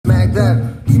Smack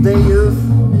that. Today is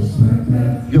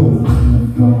yo.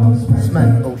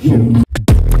 Smack. Oh shit.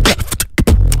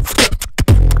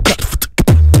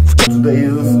 Today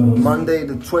is Monday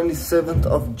the 27th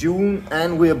of June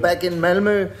and we're back in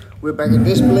Malmö. We're back at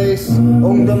this place,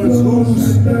 Ungdommens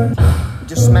Hus. We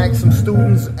just smacked some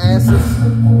students' asses.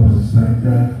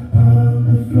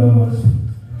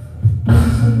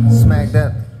 Smack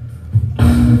that.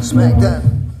 Smack that.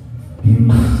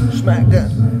 Smack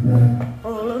that.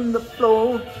 All on the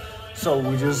floor. So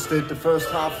we just did the first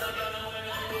half.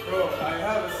 Bro, I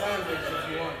have a sandwich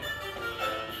if you want.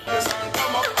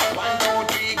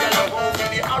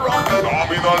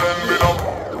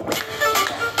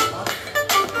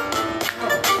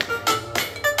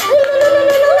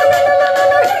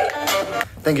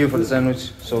 Thank you for the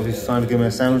sandwich. So he's trying to give me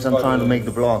a sandwich. I'm trying to make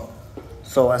the vlog.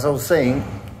 So as I was saying,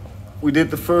 we did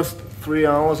the first 3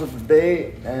 hours of the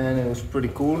day and it was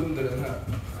pretty cool.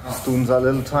 The students are a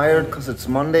little tired because it's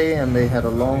Monday and they had a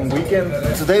long weekend.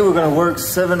 Today we're gonna work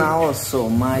 7 hours, so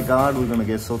my god, we're gonna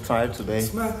get so tired today.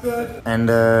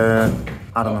 And I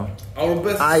don't know. Our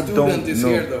best student is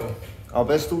here though. Our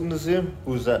best student is here?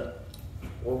 Who's that?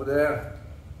 Over there.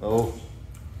 Oh,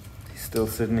 he's still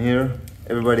sitting here.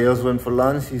 Everybody else went for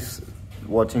lunch. He's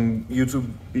watching YouTube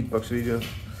beatbox videos.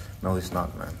 No, he's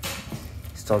not, man.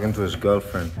 He's talking to his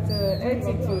girlfriend. The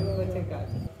attitude what they got.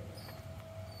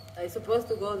 I'm supposed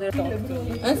to go there.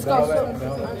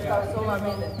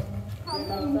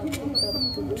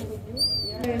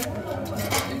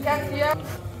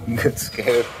 You get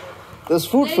scared. There's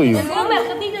food for you. Every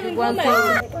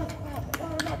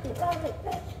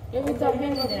time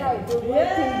you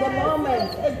waiting the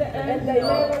moment and they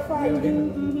never find you.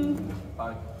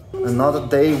 Another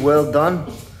day well done.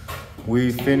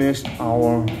 We finished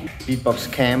our beatbox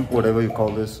camp, whatever you call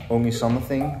this, only summer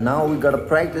thing. Now we gotta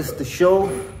practice the show.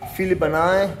 Philip and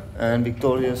I, and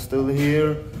Victoria is still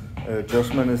here.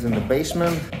 Josman is in the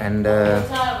basement. And yes,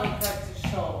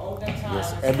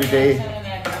 every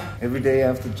day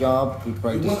after job, we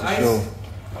practice the show.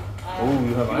 Oh,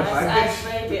 you have ice?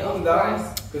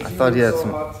 I thought you had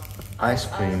some ice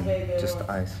cream, just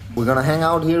ice. We're gonna hang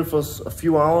out here for a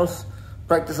few hours,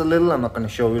 practice a little. I'm not gonna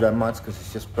show you that much because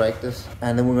it's just practice.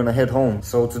 And then we're gonna head home.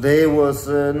 So today was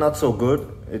not so good.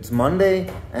 It's Monday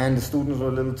and the students were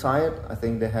a little tired. I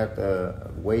think they had a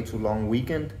way too long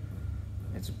weekend.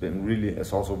 It's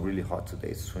also really hot today,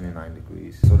 it's 29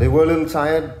 degrees. So they were a little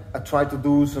tired. I tried to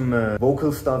do some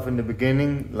vocal stuff in the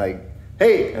beginning, like,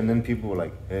 hey, and then people were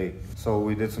like, hey. So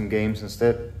we did some games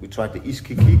instead. We tried the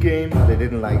Iskiki game. They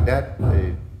didn't like that.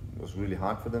 It was really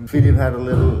hard for them. Philip had a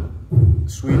little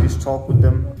Swedish talk with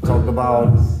them. Talked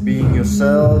about being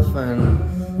yourself and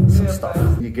some stuff.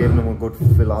 He gave them a good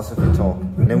philosophy talk.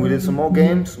 And then we did some more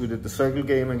games. We did the circle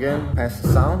game again, pass the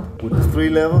sound with the 3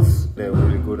 levels. They were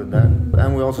really good at that.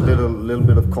 And we also did a little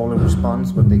bit of call and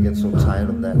response, but they get so tired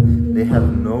of that. They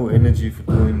have no energy for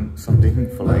doing something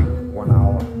for like 1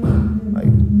 hour.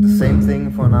 Like the same thing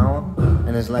for an hour.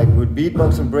 And it's like with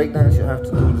beatbox and breakdance, you have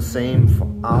to do the same for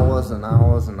hours and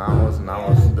hours and hours and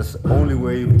hours. That's the only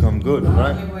way you become good,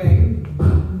 right?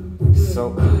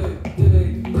 So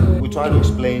we try to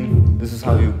explain, this is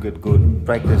how you get good.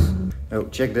 Practice. Oh,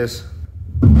 check this.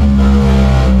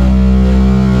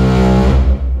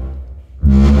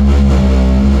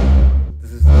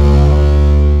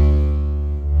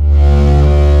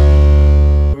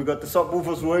 We got the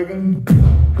subwoofers working.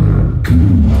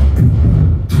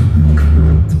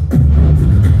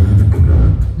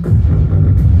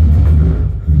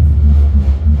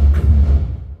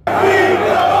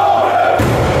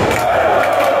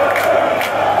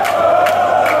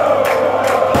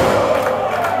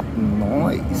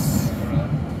 Nice.